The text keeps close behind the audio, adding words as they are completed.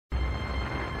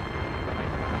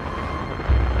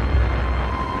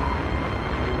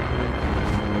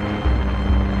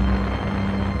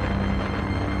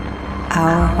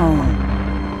home.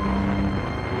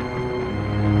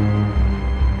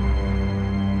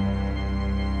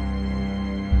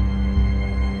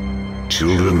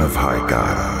 Children of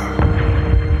Haigara,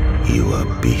 you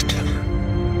are beaten.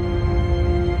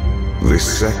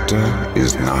 This sector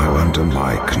is now under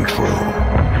my control.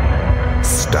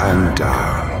 Stand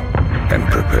down and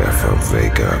prepare for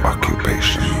Vega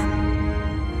occupation.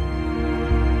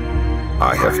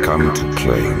 I have come to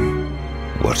claim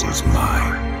what is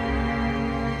mine.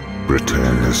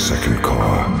 Return the second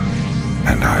core,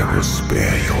 and I will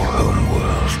spare your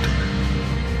homeworld.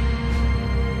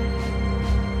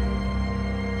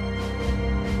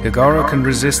 Haigara can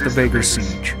resist the Vega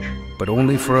siege, but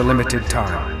only for a limited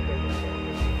time.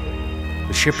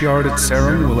 The shipyard at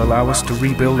Sarum will allow us to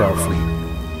rebuild our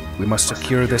fleet. We must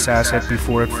secure this asset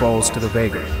before it falls to the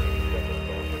Vega.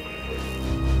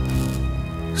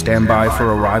 Stand by for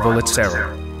arrival at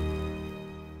Sarum.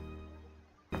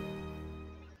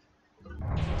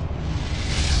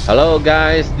 Hello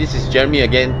guys, this is Jeremy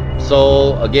again.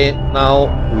 So again, now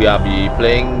we are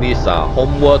playing this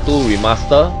Homeworld 2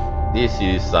 Remaster. This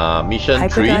is mission 3.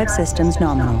 Hyperdrive systems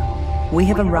nominal. We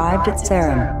have arrived at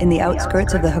Sarum, in the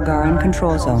outskirts of the Hagaran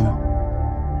control zone.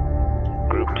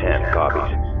 Group 10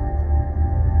 copies.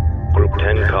 Group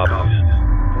 10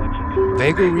 copies.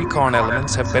 Vega recon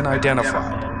elements have been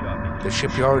identified. The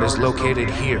shipyard is located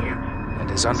here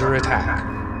and is under attack.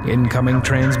 Incoming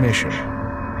transmission.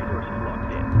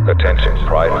 Attention,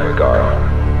 Pride and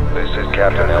Hagara. This is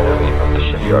Captain Ellery from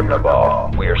the shipyard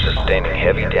Nabal. We are sustaining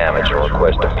heavy damage and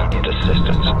request immediate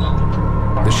assistance.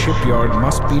 The shipyard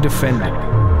must be defended.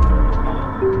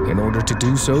 In order to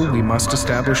do so, we must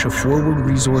establish a forward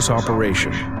resource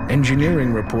operation.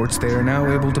 Engineering reports they are now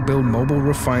able to build mobile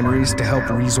refineries to help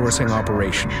resourcing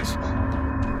operations.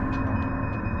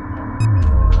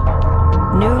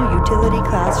 New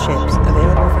utility-class ships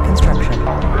available for construction.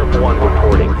 Group 1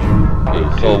 reporting. Okay,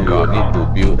 so we will need to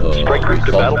build a Strike group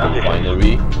to battle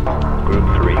refinery. Group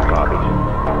 3 copies.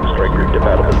 Strike group to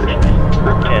battle positions.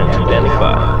 Group 10 standing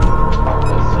by.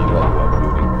 Let's see what we are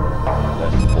building.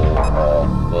 Let's go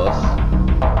first.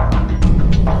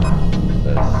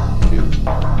 Let's build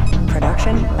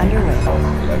Production underway.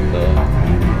 collector.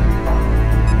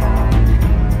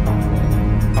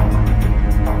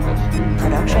 Let's do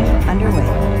Production underway.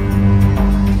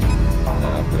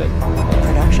 after that go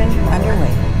Production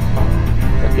underway.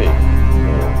 okay.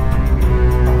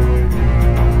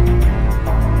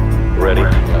 Ready.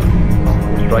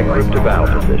 Yeah. Strike group to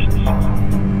battle positions.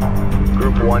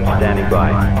 Group 1 standing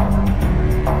by.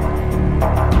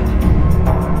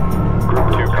 Group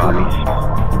 2 copies.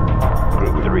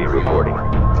 Group 3 reporting.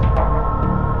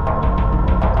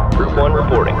 Group 1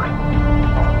 reporting.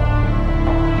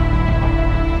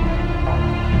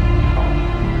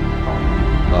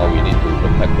 Now we need to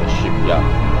protect the shipyard.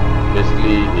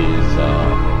 Basically is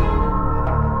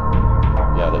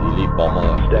yeah, the elite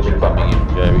bomber is coming in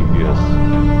very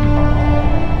fierce.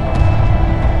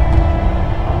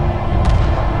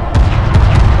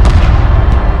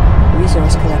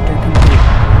 Resource collector complete.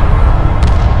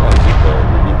 I think the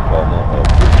elite bomber of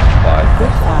Group 5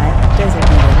 Group 5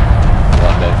 designated.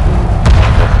 want them to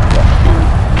just rescue.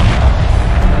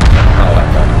 Now like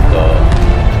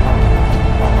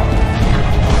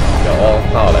they're all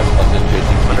now like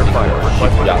concentrating Under hitting fire. the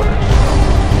shipyard.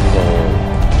 So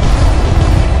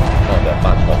not that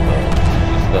much of the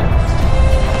resistance.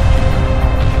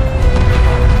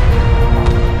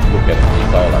 Look at the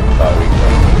missile like firing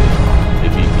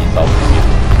heavy missile brigade.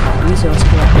 Resource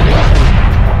collector complete.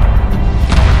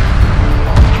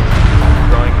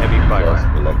 Drawing heavy fire. First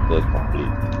collector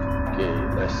complete. Okay,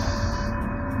 let's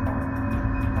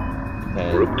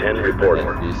Group 10 reporting.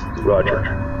 This to Roger.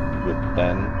 Group 10.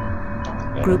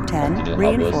 and Group 10 continue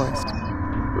reinforced.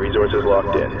 Resources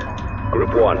locked in.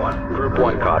 Group 1. Group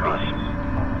 1 copies.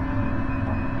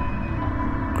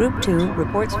 Group 2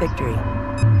 reports victory.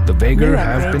 The Vega New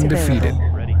have upgrades been defeated. available.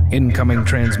 Incoming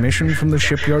transmission from the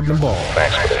shipyard Nabal.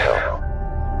 Thanks for the help.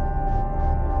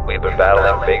 We've been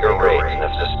battling Vega raids and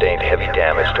have sustained heavy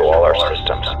damage to all our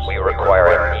systems. We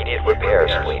require immediate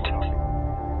repairs, fleet.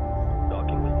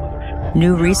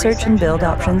 New research and build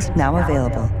options now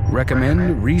available.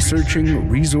 Recommend researching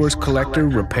resource collector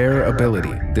repair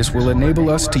ability. This will enable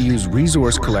us to use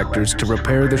resource collectors to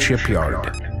repair the shipyard.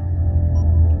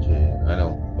 Okay, I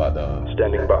know, but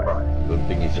Standing by. don't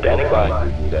think it's Standing enough by.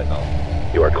 time to do that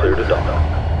now. You are clear to dock.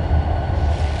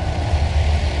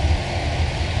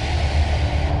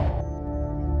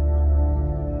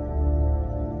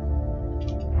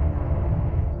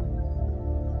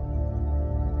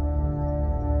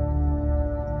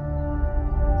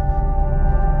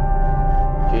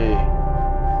 Okay,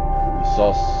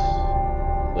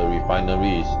 resource, the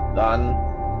refinery is done.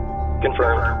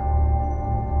 Confirmed.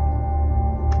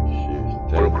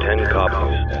 Group 10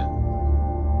 copies.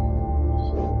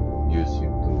 So use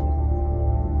him to.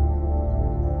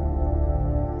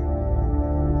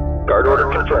 Guard order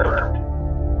confirmed.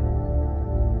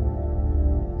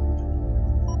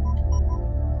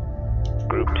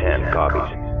 Group 10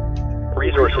 copies.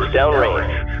 Resources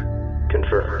downrange.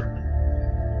 Confirmed.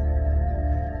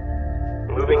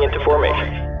 Moving into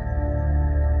formation.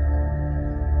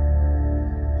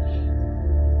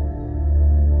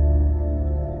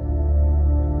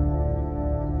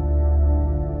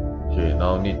 Okay,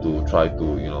 now need to try to,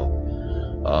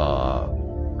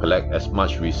 collect as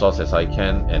much resource as I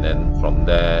can, and then from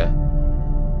there,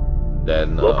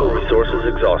 then Local resources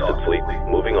exhausted, fleet.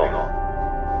 Moving on.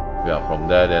 yeah, from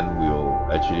there then we'll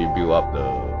actually build up the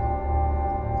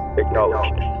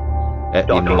Acknowledged. add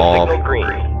in Docking more signal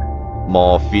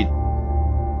green. feed.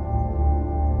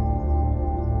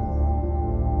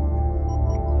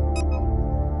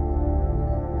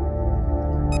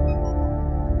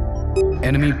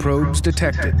 Enemy probes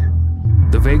detected.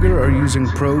 The Vega are using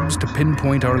probes to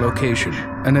pinpoint our location.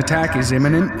 An attack is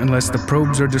imminent unless the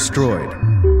probes are destroyed.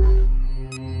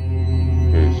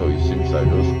 Okay, so it seems like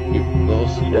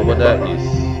those over there is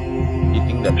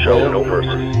eating that Show probe. no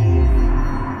mercy.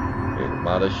 Okay,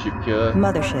 mothership here.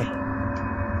 Mothership.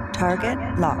 Target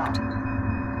locked.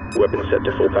 Weapon set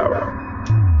to full power.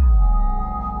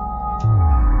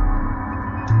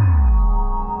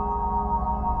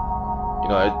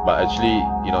 But actually,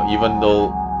 even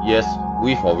though, yes,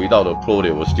 with or without a pro,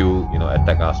 they will still,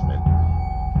 attack us, man.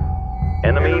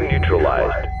 Enemy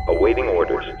neutralized. Awaiting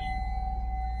orders.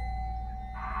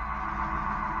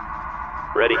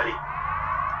 Ready.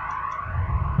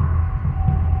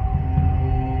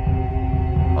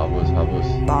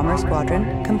 Harvest. Bomber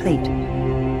squadron complete.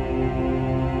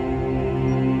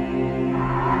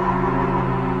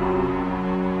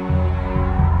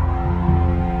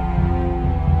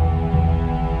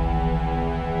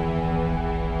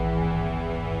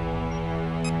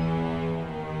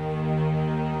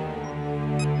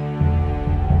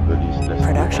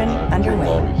 Production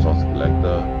underway. Resource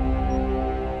collector.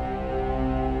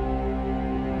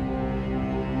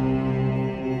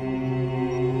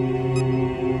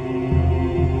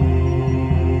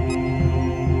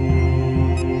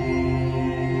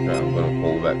 Okay, I'm gonna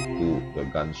go back to the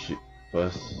gunship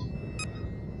first.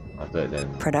 After that,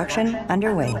 then Production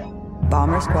underway.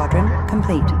 Bomber squadron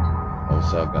complete.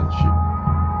 also gunship.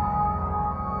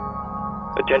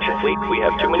 Attention fleet, we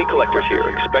have too many collectors here.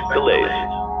 Expect delays.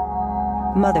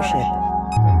 Mothership.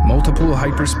 Multiple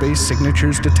hyperspace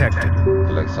signatures detected.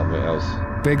 Select somewhere else.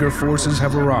 Vega forces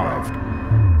have arrived.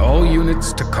 All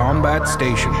units to combat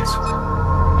stations.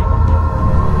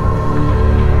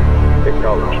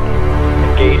 Acknowledged.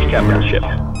 Engage captain ship.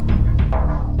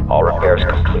 All repairs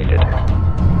completed.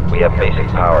 We have basic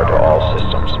power to all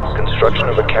systems. Construction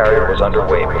of a carrier was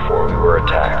underway before we were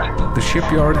attacked. The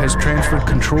shipyard has transferred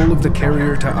control of the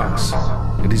carrier to us.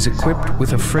 It is equipped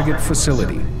with a frigate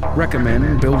facility.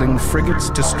 Recommend building frigates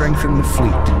to strengthen the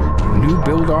fleet. New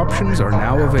build options are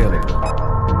now available.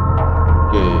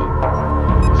 Okay.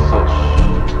 Search.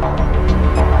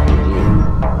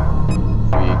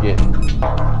 Frigate.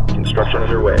 Construction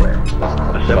underway.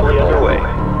 Assembly underway.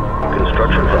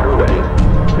 Construction underway.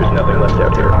 There's nothing left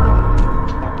out here.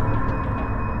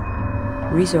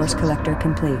 Resource collector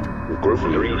complete. Group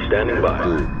 3 standing by.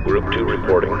 Group 2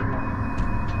 reporting.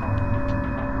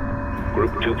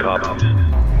 Group 2 copies.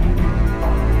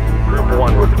 Group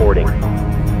 1 reporting.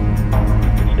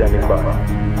 Standing by.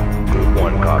 Group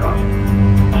 1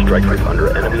 copies. Strike group under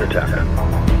enemy attack.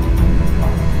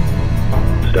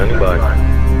 Standing by.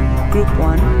 Group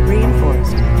 1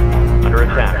 reinforced. Under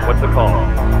attack. What's the call?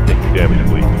 Taking damage,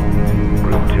 please.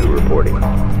 Group 2 reporting.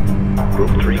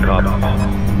 Group 3 copies.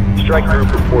 Strike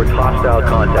group reports hostile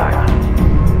contact.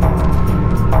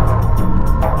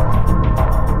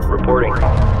 Reporting.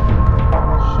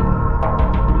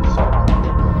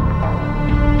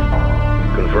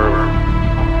 Confirm.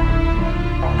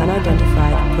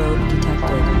 Unidentified probe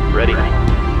detected. Ready.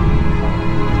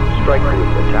 Strike group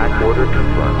attack order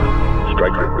confirmed.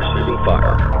 Strike group receiving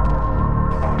fire.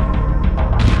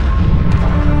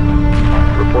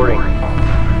 Reporting.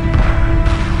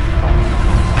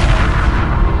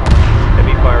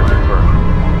 Heavy fire confirmed.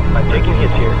 I'm taking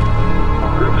hits here.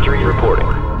 Group 3 reporting.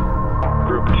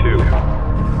 Group 2.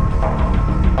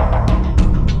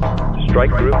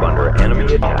 Strike group under enemy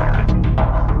attack.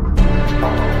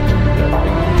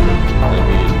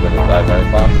 Enemy is gonna die very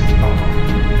fast.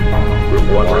 Group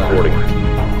 1 reporting.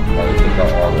 Probably take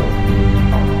out all the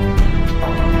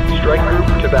Strike group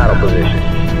battle position.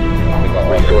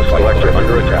 Resource collector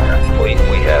under attack. We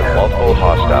have multiple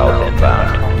hostiles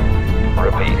inbound.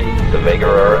 Repeat, the Vega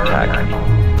are attacking.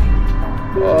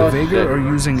 The Vega are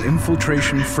using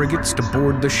infiltration frigates to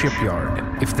board the shipyard.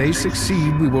 If they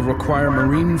succeed, we will require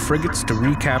Marine frigates to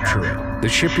recapture it. The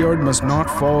shipyard must not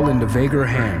fall into Vega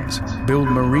hands. Build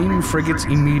Marine frigates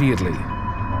immediately.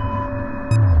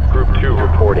 Group 2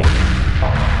 reporting.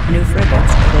 New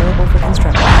frigates available for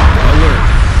construction.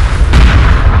 Alert!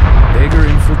 Vega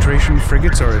infiltration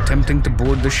frigates are attempting to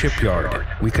board the shipyard.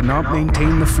 We cannot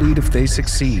maintain the fleet if they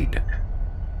succeed.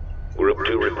 Group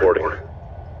 2 reporting.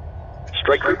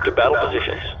 Strike group to battle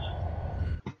positions.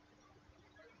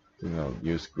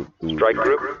 Use group 2. Strike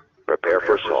group, prepare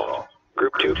for assault.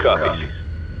 Group 2 copies.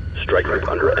 Strike group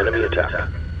under enemy attack.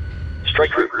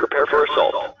 Strike group, prepare for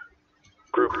assault.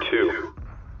 Group 2.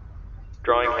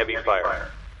 Drawing heavy fire.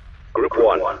 Group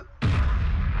 1.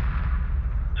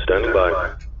 Standing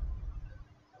by.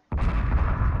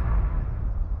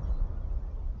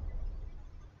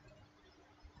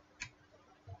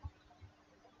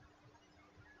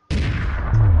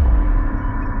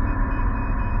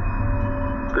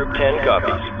 Group 10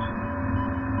 copies.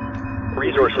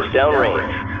 Resources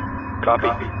downrange. Copy.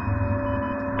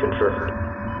 Confirmed.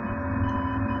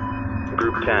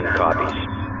 Group 10 copies.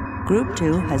 Group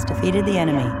 2 has defeated the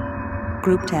enemy.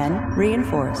 Group 10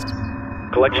 reinforced.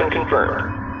 Collection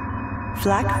confirmed.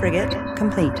 Flak frigate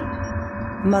complete.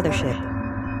 Mothership.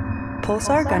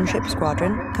 Pulsar gunship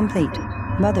squadron complete.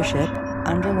 Mothership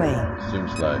underway.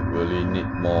 Seems like really need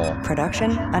more.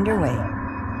 Production underway.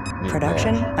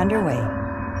 Production underway.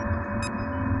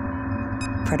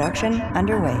 Production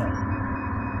underway.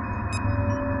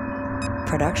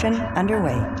 Production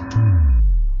underway.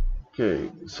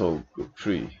 Okay, so group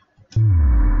 3.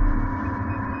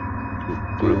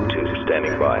 Group 2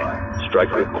 standing by. Strike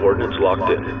group coordinates locked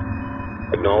in.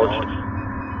 Acknowledged.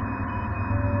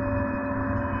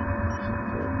 So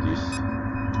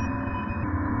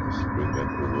let's bring that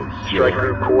over here. Strike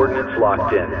group coordinates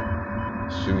locked in.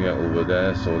 Swing it over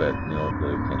there so that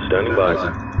they can. Standing by.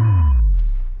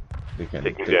 They can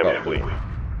Taking take damage, out please.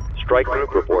 Strike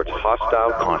group reports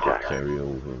hostile contact. carry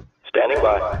over. Standing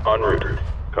by. En route.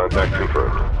 Contact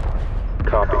confirmed.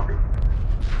 Copy.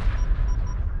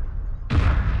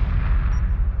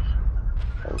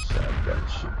 Outside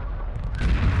gunship.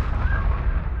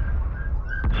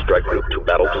 Strike group to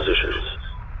battle positions.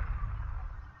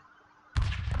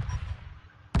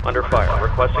 Under fire.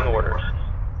 Requesting orders.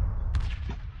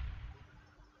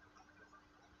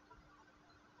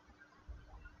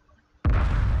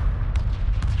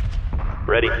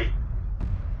 Ready.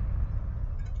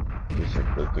 This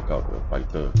sector took out the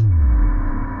fighter.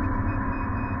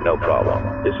 No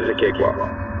problem. This is a cakewalk.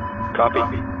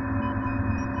 Copy.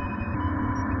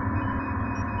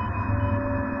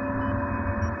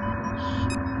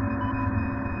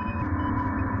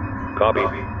 Copy.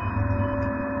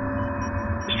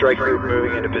 Strike group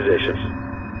moving into position.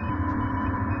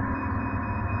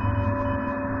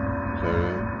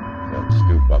 Okay, I'm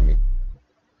still bumming.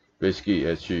 Basically,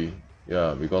 actually,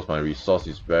 yeah, because my resource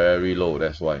is very low.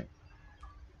 That's why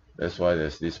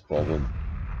there's this problem.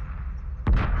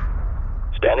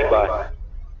 Standing by.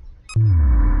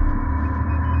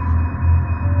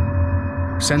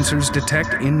 Sensors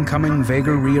detect incoming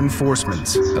Vega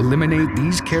reinforcements. Eliminate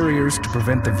these carriers to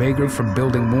prevent the Vega from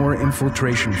building more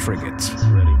infiltration frigates.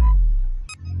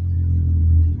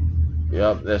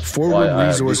 Yep, that's Forward why I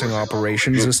have resourcing this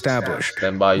operations group established.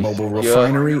 standby Mobile here.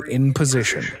 refinery in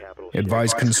position.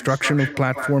 Advise construction of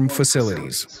platform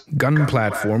facilities. Gun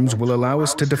platforms will allow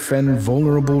us to defend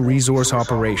vulnerable resource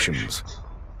operations.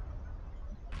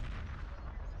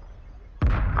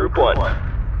 Group 1.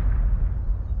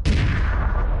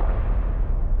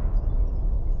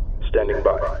 Standing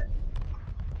by.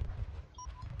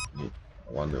 I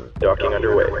wonder. Docking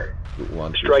underway. Group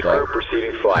 1 to Strike start. group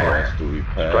receiving fire. Has to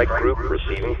repair. Strike group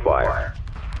receiving fire.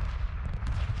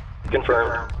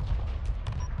 Confirmed.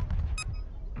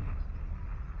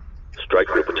 Strike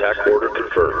group attack order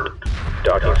confirmed.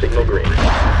 Docking signal green.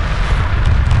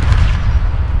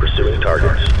 Pursuing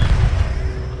targets.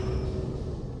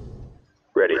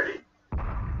 Ready.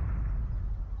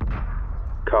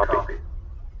 Copy. I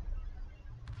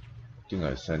think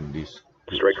I send this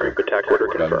Strike group attack order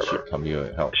confirmed. gunship come here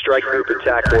and help. Strike group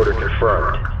attack order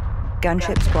confirmed.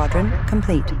 Gunship squadron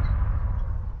complete.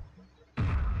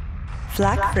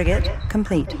 Flak frigate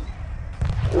complete.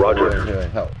 Come over Roger. here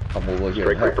and help. Come over here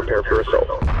Strike and group help. prepare for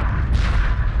assault.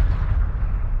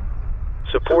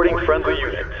 Supporting friendly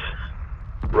units.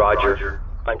 Roger.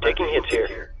 I'm taking hits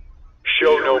here.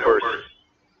 Show no mercy.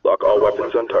 Lock all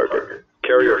weapons on target.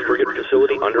 Carrier frigate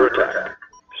facility under attack.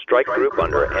 Strike group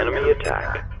under enemy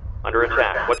attack. Under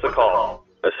attack, what's the call?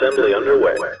 Assembly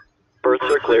underway. Berths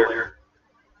are clear.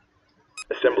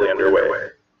 Assembly underway.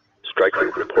 Strike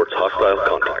group reports hostile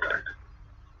contact.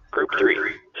 Group 3,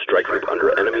 strike group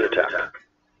under enemy attack.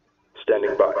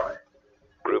 Standing by.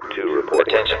 Group 2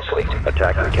 reporting. Attention fleet.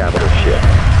 Attacking capital ship.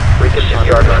 The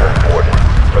shipyard has been boarded.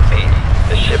 Repeat,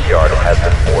 the shipyard has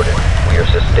been boarded. We are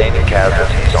sustaining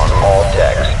casualties on all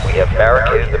decks. We have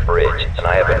barricaded the bridge, and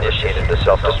I have initiated the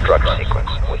self-destruct sequence.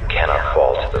 We cannot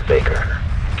fall to the Vega.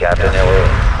 Captain Ellery,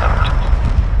 out.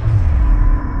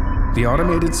 The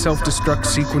automated self-destruct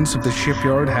sequence of the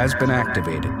shipyard has been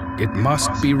activated. It must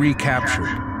be recaptured.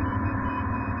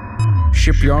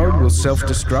 Shipyard will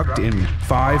self-destruct in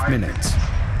 5 minutes.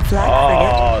 Flag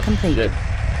frigate complete. Shit.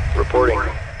 Reporting.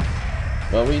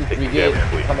 Marine frigate,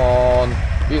 come on.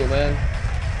 Build, man.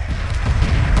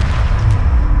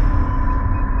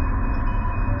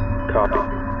 Copy.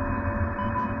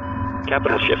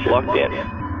 Capital ship locked in.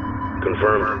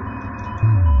 Confirmed.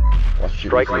 What ship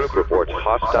Strike is this? group reports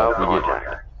hostile Frigate.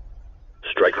 contact.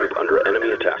 Strike group under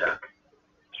enemy attack.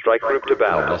 Strike group to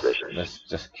battle Let's positions.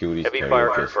 just kill this Heavy carrier fire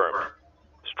first. confirmed.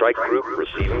 Strike group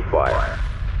receiving fire.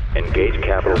 Engage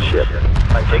capital ship.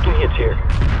 I'm taking hits here.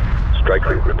 Strike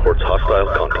group reports hostile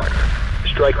contact.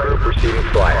 Strike group receiving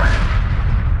fire.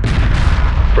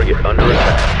 Frigate under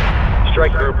attack.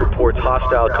 Strike group reports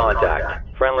hostile contact.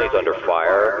 Friendlies under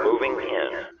fire. Moving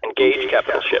in. Engage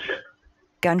capital ship.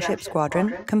 Gunship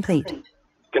squadron complete.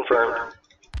 Confirmed.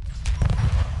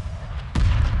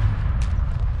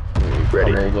 Come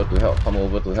Ready. over to help. Come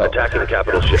over to help. Attacking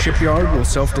capital ship. Shipyard will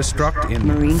self-destruct in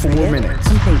Marine 4 frigate minutes.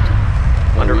 complete.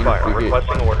 Under Marine fire. frigate.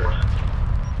 Requesting orders.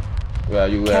 Where are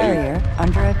you? Where are you? Carrier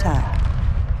under attack.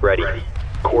 Ready.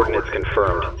 Coordinates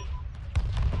confirmed.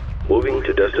 Moving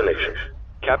to destination.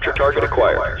 Capture target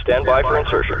acquired. Stand by for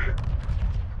insertion.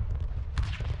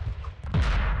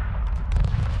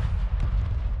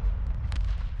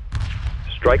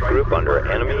 Strike group under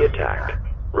enemy attack.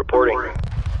 Reporting.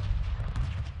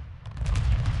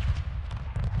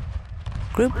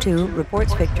 Group 2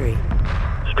 reports victory.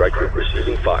 Strike group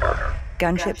receiving fire.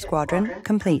 Gunship squadron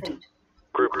complete.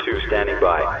 Group 2 standing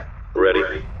by. Ready.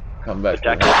 Come back.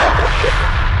 Attacking capital ship.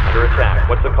 Under attack.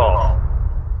 What's the call?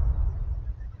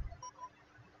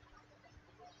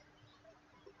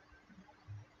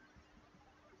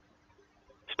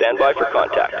 Stand by for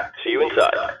contact. See you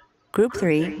inside. Group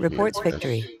 3 reports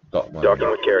victory. Docking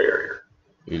with carrier.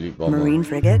 Elite bomber. Marine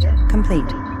frigate complete.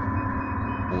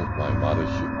 Move my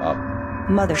mothership up.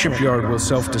 Mothership. Shipyard will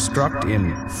self-destruct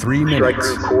in 3 Strike minutes.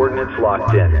 group coordinates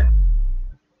locked in.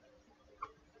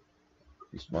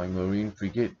 It's my marine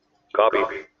frigate. Copy.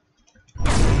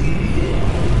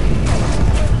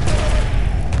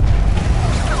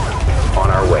 On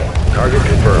our way. Target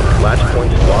confirmed. Latch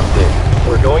points locked in.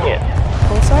 We're going in.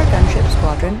 Pulsar gunship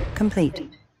squadron complete.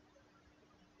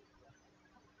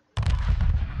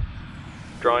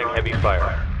 Drawing heavy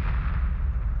fire.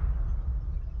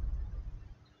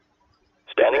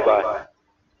 Standing by.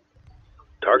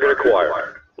 Target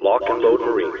acquired. Lock and load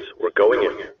Marines. We're going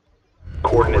in.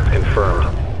 Coordinates confirmed.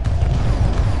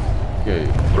 Okay.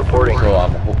 Reporting. So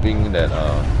I'm hoping that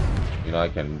I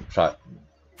can try.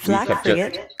 Flag recapture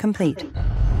frigate complete.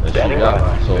 the Standing shipyard.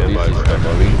 by. So this is the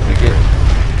marine frigate.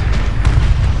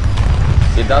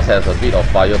 It does have a bit of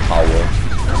firepower,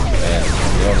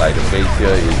 and like the base here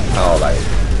is kind of like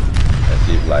as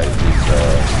if like this.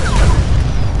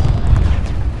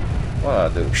 What are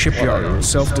the Shipyard will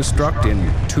self-destruct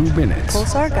in 2 minutes.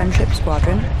 Pulsar gunship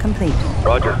squadron complete.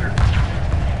 Roger.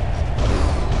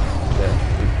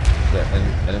 Is that an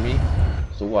enemy?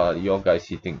 So what are your guys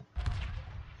hitting?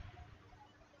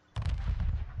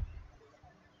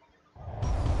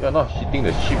 You're not hitting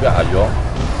the shipyard, are you all?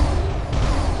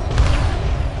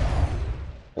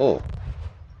 Oh.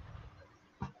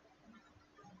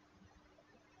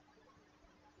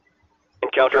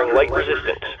 Encountering light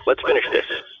resistance. Let's finish this.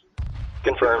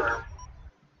 Confirmed.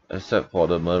 Except for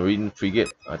the marine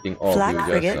frigate, I think all Flag of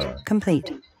you frigate just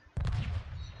complete.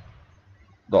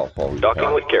 dock for Docking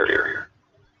repair. with carrier.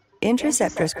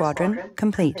 Interceptor squadron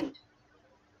complete.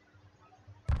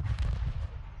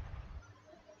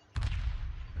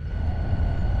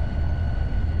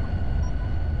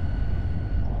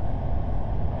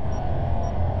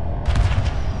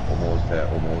 Almost there,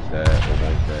 almost there,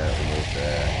 almost there, almost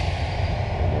there,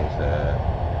 almost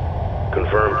there.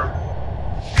 Confirmed.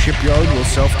 Shipyard will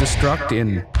self-destruct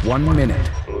in 1 minute.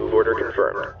 Move order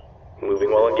confirmed.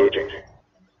 Moving while engaging.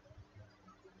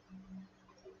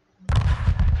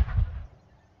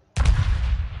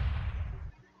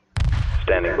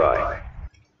 Standing by.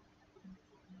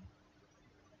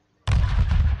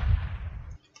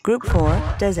 Group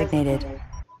 4 designated.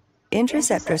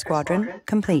 Interceptor Squadron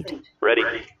complete. Ready.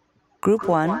 Group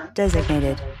 1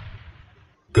 designated.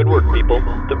 Good work, people.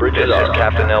 The bridge This is is ours.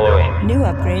 Captain Elohim. New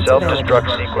upgrades Self-destruct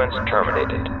available. sequence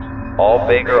terminated. All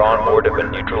Vader on board have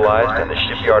been neutralized and the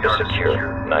shipyard is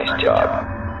secure. Nice job.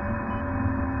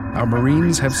 Our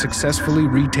Marines have successfully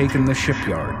retaken the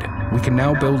shipyard. We can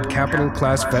now build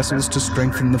capital-class vessels to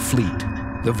strengthen the fleet.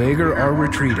 The Vagar are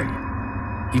retreating.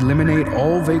 Eliminate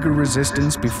all Vagar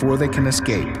resistance before they can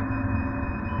escape.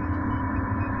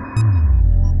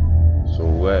 So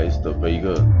where is the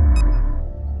Vega?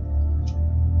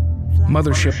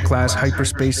 Mothership-class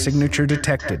hyperspace signature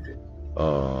detected.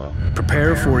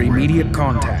 Prepare for immediate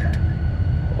contact.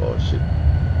 Oh shit.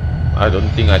 I don't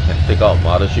think I can take out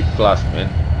Mothership class, man.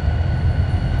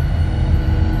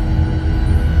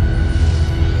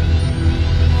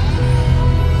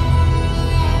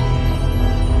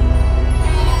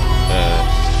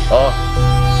 Oh,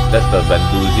 that's the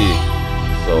Banduzi.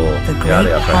 So, The yeah, great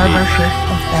they are harbor friendly. ship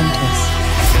of Ventus.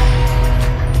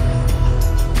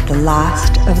 The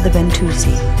last of the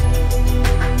Bentusi.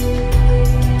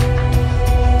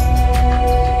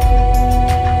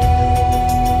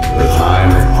 The time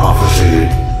of prophecy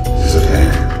is at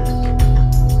hand.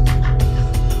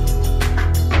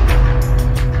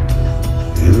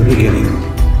 In the beginning,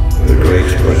 the great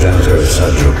progenitor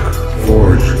Sajuk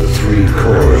forged the three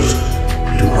cores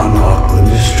to unlock the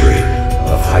mystery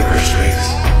of hyperspace.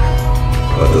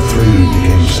 But the three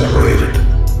became separated,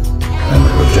 and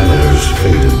the progenitors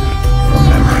faded from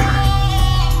memory.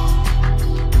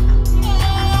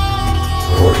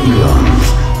 For eons,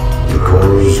 the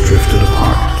cores drifted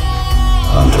apart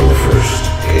until the first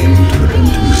came to the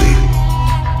Bentusi.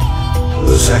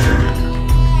 The second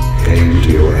came to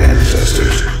your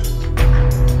ancestors.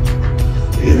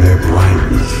 In their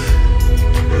blindness,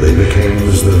 they became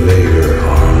as the Vagar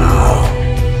are now,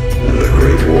 and a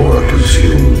great war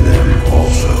consumed them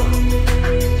also.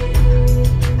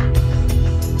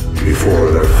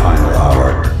 Before their final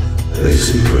hour, they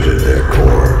secreted their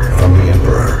core from the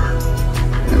Emperor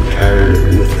and carried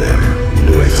it with them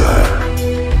into exile.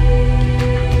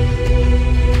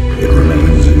 It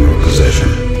remains in your possession.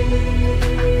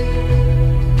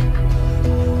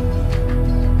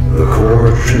 The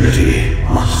core trinity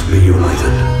must be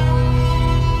united.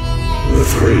 The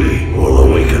three will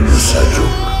awaken the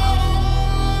Sajuk.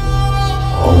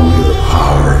 Only the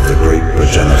power of the great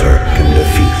progenitor can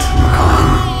defeat Makan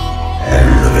and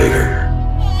the Vagar.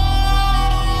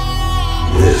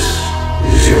 This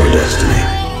is your destiny.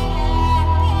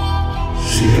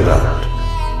 Seek it out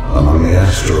among the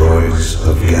asteroids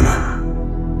of Genna.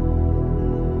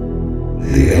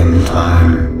 The end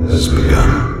time has begun.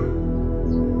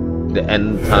 The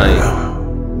end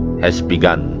time has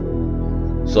begun.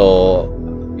 So,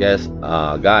 yes,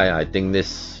 Guy, I think this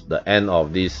is the end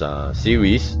of this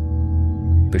series.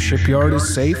 The shipyard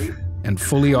is safe and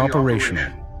fully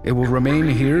operational. It will remain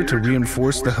here to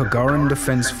reinforce the Hagaran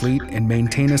defense fleet and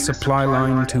maintain a supply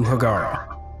line to Hagara.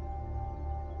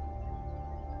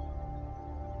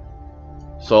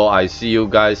 So I see you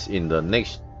guys in the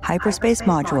next Hyperspace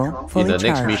module fully the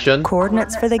next charged. mission.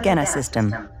 Coordinates for the Genna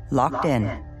system locked in.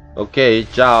 Okay,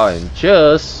 ciao and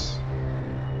cheers.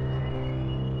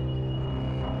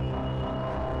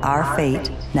 Our fate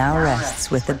now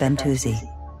rests with the Bentusi.